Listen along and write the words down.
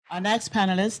Our next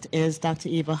panelist is Dr.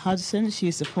 Eva Hudson.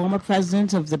 She's the former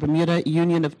president of the Bermuda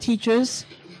Union of Teachers,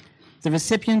 the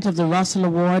recipient of the Russell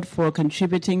Award for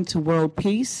contributing to world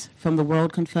peace from the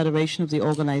World Confederation of the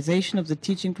Organization of the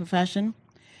Teaching Profession.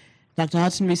 Dr.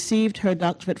 Hudson received her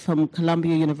doctorate from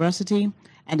Columbia University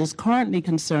and is currently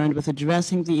concerned with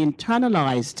addressing the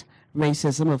internalized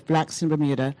racism of blacks in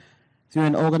Bermuda through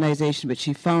an organization which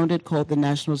she founded called the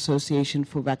National Association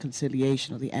for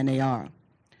Reconciliation, or the NAR.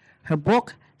 Her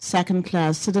book,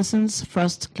 Second-Class Citizens,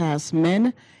 First-Class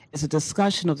Men, is a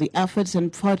discussion of the efforts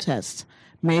and protests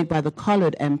made by the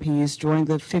colored MPs during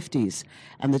the 50s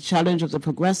and the challenge of the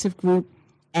progressive group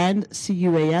and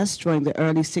CUAS during the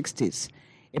early 60s.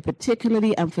 It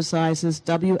particularly emphasizes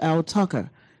W.L.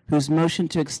 Tucker, whose motion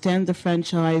to extend the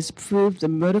franchise proved the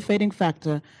motivating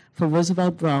factor for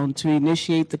Roosevelt Brown to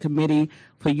initiate the Committee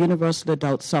for Universal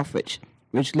Adult Suffrage,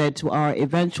 which led to our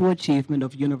eventual achievement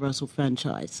of universal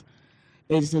franchise.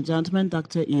 Ladies and gentlemen,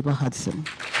 Dr. Eva Hudson.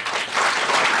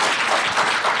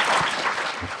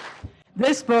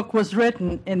 This book was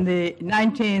written in the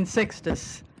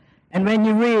 1960s, and when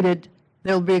you read it,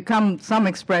 there'll become some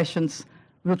expressions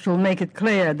which will make it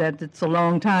clear that it's a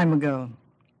long time ago.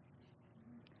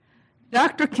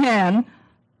 Dr. Ken,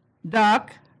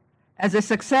 Doc, as a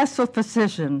successful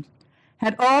physician,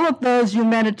 had all of those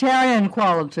humanitarian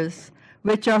qualities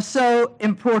which are so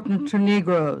important to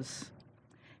Negroes.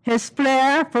 His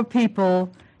flair for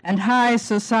people and high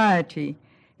society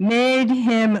made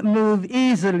him move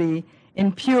easily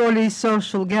in purely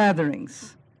social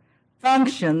gatherings,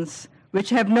 functions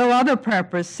which have no other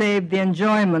purpose save the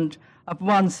enjoyment of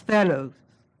one's fellows.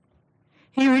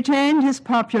 He retained his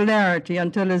popularity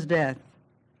until his death.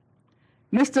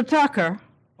 Mr. Tucker,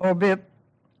 or Bip,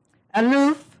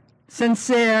 aloof,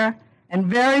 sincere, and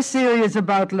very serious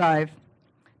about life,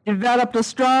 developed a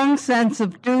strong sense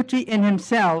of duty in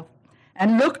himself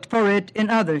and looked for it in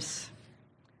others.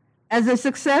 As a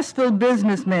successful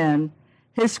businessman,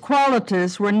 his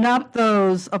qualities were not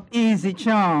those of easy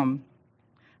charm.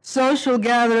 Social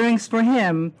gatherings for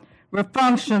him were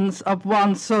functions of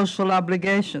one's social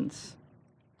obligations.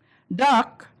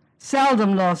 Doc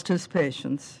seldom lost his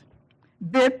patience.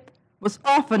 Bip was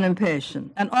often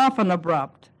impatient and often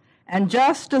abrupt, and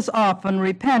just as often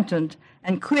repentant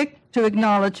and quick to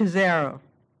acknowledge his error.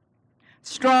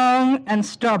 Strong and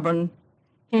stubborn,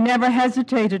 he never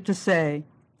hesitated to say,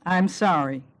 "I'm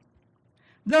sorry."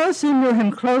 Those who knew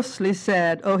him closely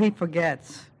said, "Oh, he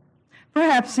forgets."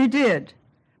 Perhaps he did,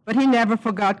 but he never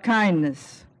forgot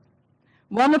kindness.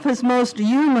 One of his most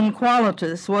human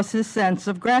qualities was his sense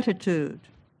of gratitude.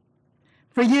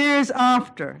 For years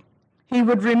after, he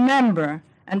would remember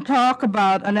and talk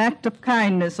about an act of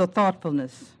kindness or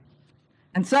thoughtfulness.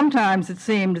 And sometimes it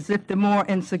seemed as if the more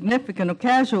insignificant or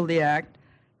casual the act,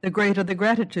 the greater the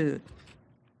gratitude.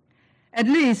 At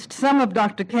least some of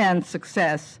Dr. Ken's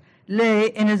success lay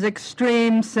in his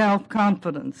extreme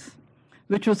self-confidence,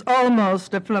 which was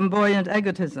almost a flamboyant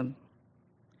egotism.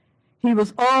 He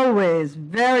was always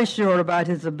very sure about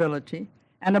his ability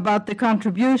and about the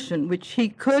contribution which he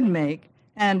could make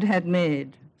and had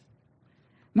made.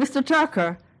 Mr.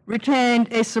 Tucker retained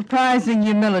a surprising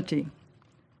humility,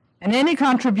 and any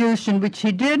contribution which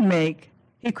he did make,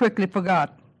 he quickly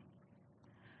forgot.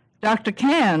 Dr.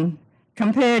 Ken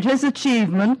compared his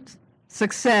achievement,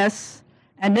 success,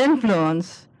 and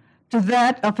influence to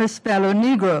that of his fellow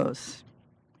Negroes,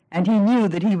 and he knew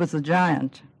that he was a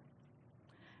giant.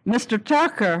 Mr.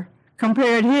 Tucker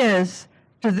compared his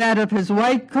to that of his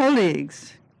white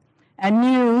colleagues and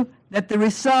knew that the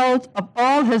result of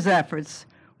all his efforts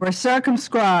were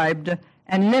circumscribed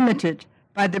and limited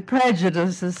by the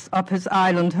prejudices of his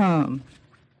island home.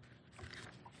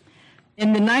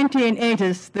 In the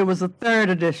 1980s, there was a third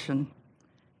edition,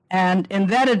 and in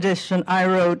that edition I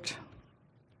wrote,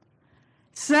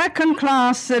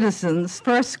 "Second-class citizens,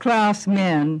 first-class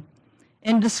men,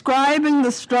 in describing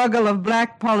the struggle of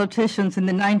black politicians in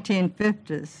the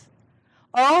 1950s,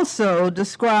 also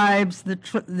describes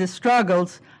the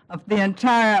struggles of the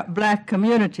entire black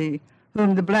community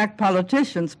whom the black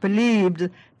politicians believed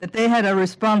that they had a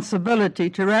responsibility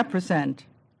to represent.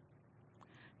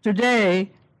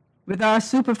 Today, with our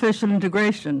superficial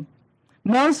integration,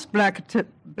 most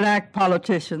black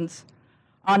politicians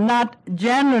are not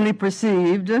generally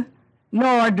perceived,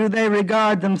 nor do they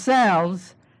regard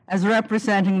themselves as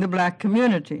representing the black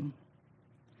community.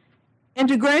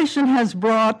 Integration has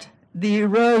brought the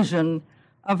erosion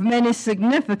of many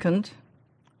significant,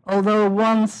 although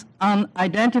once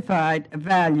unidentified,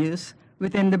 values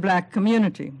within the black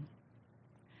community.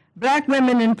 Black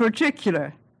women in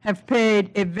particular have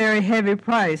paid a very heavy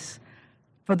price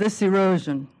for this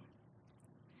erosion.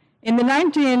 In the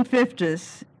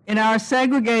 1950s, in our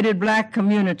segregated black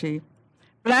community,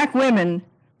 black women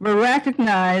were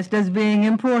recognized as being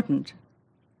important.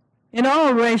 In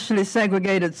all racially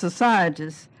segregated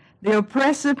societies, the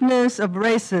oppressiveness of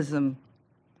racism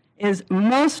is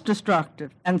most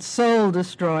destructive and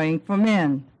soul-destroying for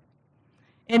men.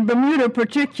 In Bermuda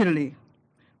particularly,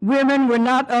 women were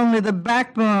not only the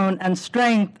backbone and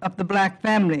strength of the black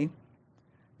family,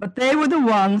 but they were the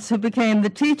ones who became the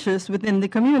teachers within the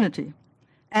community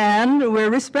and were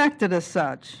respected as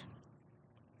such.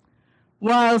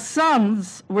 While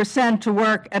sons were sent to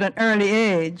work at an early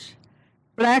age,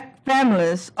 black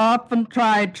families often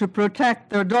tried to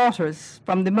protect their daughters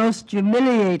from the most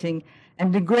humiliating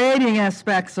and degrading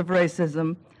aspects of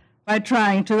racism by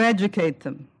trying to educate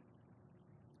them.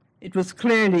 It was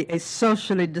clearly a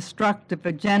socially destructive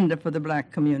agenda for the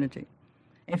black community,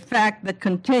 a fact that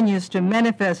continues to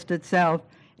manifest itself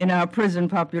in our prison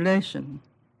population.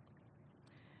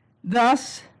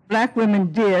 Thus, black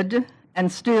women did,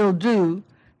 and still do,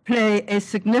 play a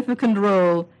significant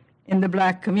role in the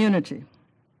black community.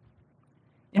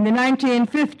 In the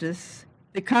 1950s,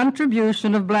 the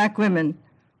contribution of black women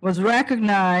was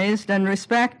recognized and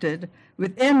respected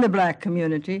within the black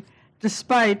community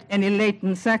despite any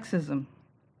latent sexism.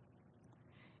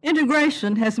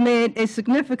 Integration has made a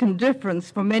significant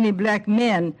difference for many black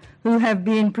men who have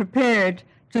been prepared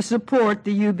to support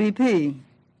the UBP.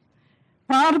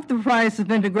 Part of the price of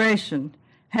integration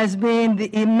has been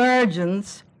the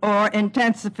emergence or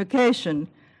intensification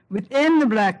within the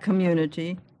black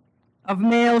community of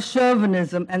male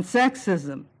chauvinism and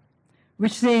sexism,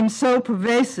 which seems so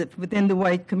pervasive within the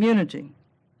white community,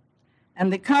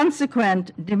 and the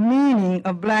consequent demeaning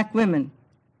of black women,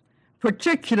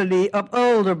 particularly of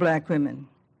older black women.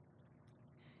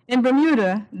 In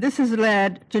Bermuda, this has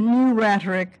led to new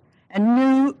rhetoric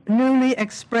and newly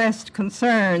expressed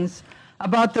concerns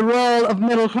about the role of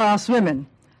middle-class women,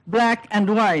 black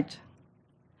and white.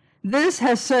 This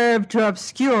has served to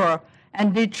obscure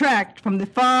and detract from the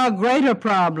far greater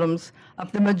problems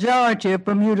of the majority of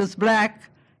Bermuda's black,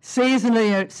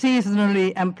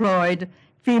 seasonally employed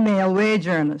female wage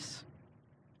earners.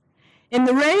 In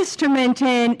the race to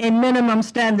maintain a minimum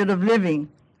standard of living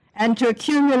and to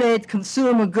accumulate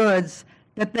consumer goods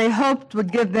that they hoped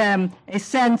would give them a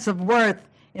sense of worth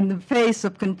in the face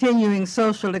of continuing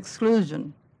social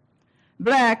exclusion,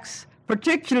 blacks,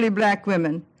 particularly black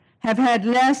women, have had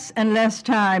less and less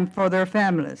time for their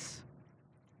families.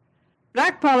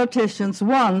 Black politicians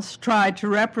once tried to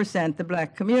represent the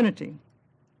black community.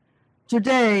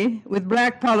 Today, with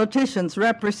black politicians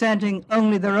representing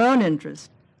only their own interests,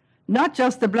 not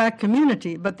just the black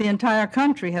community, but the entire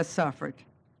country has suffered.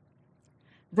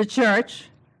 The church,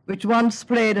 which once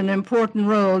played an important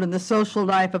role in the social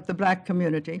life of the black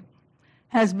community,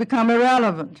 has become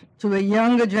irrelevant to a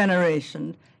younger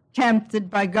generation tempted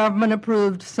by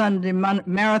government-approved Sunday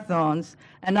marathons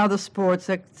and other sports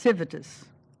activities.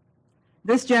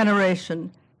 This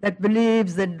generation that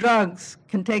believes that drugs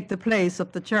can take the place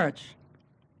of the church.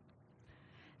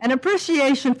 An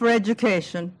appreciation for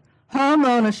education, home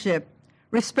ownership,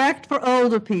 respect for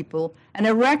older people, and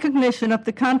a recognition of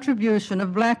the contribution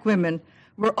of black women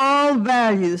were all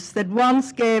values that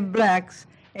once gave blacks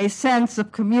a sense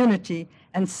of community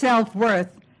and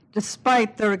self-worth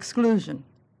despite their exclusion.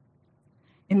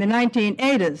 In the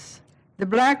 1980s, the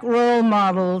black role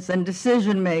models and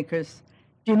decision makers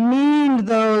demeaned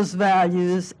those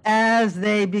values as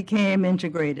they became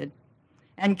integrated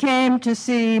and came to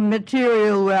see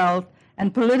material wealth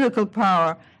and political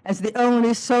power as the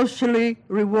only socially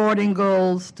rewarding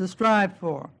goals to strive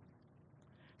for.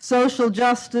 Social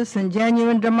justice and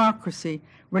genuine democracy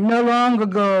were no longer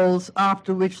goals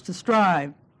after which to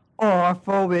strive or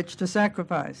for which to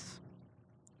sacrifice.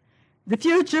 The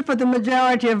future for the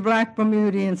majority of black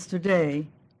Bermudians today,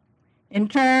 in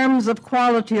terms of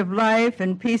quality of life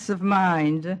and peace of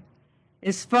mind,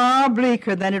 is far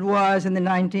bleaker than it was in the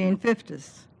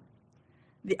 1950s.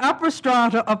 The upper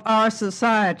strata of our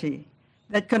society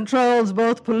that controls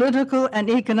both political and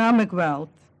economic wealth,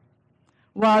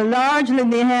 while largely in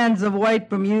the hands of white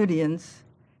Bermudians,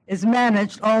 is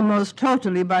managed almost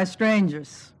totally by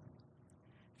strangers.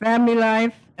 Family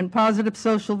life and positive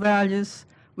social values,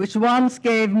 which once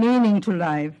gave meaning to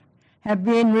life, have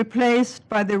been replaced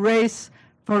by the race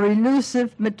for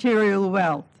elusive material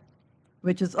wealth,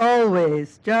 which is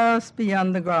always just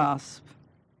beyond the grasp.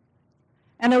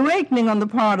 An awakening on the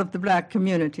part of the black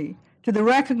community to the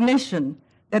recognition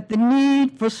that the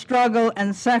need for struggle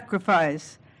and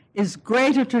sacrifice is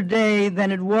greater today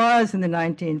than it was in the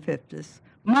 1950s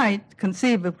might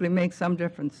conceivably make some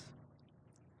difference.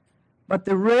 But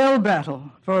the real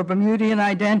battle for Bermudian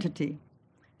identity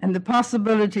and the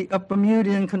possibility of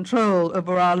Bermudian control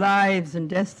over our lives and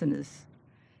destinies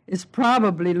is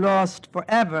probably lost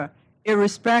forever,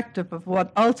 irrespective of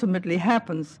what ultimately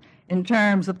happens in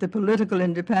terms of the political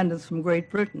independence from Great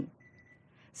Britain,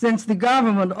 since the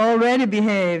government already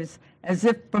behaves as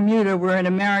if Bermuda were an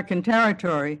American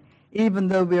territory, even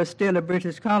though we are still a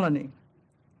British colony.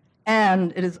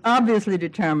 And it is obviously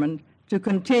determined to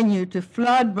continue to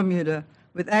flood Bermuda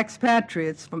with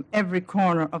expatriates from every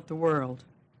corner of the world.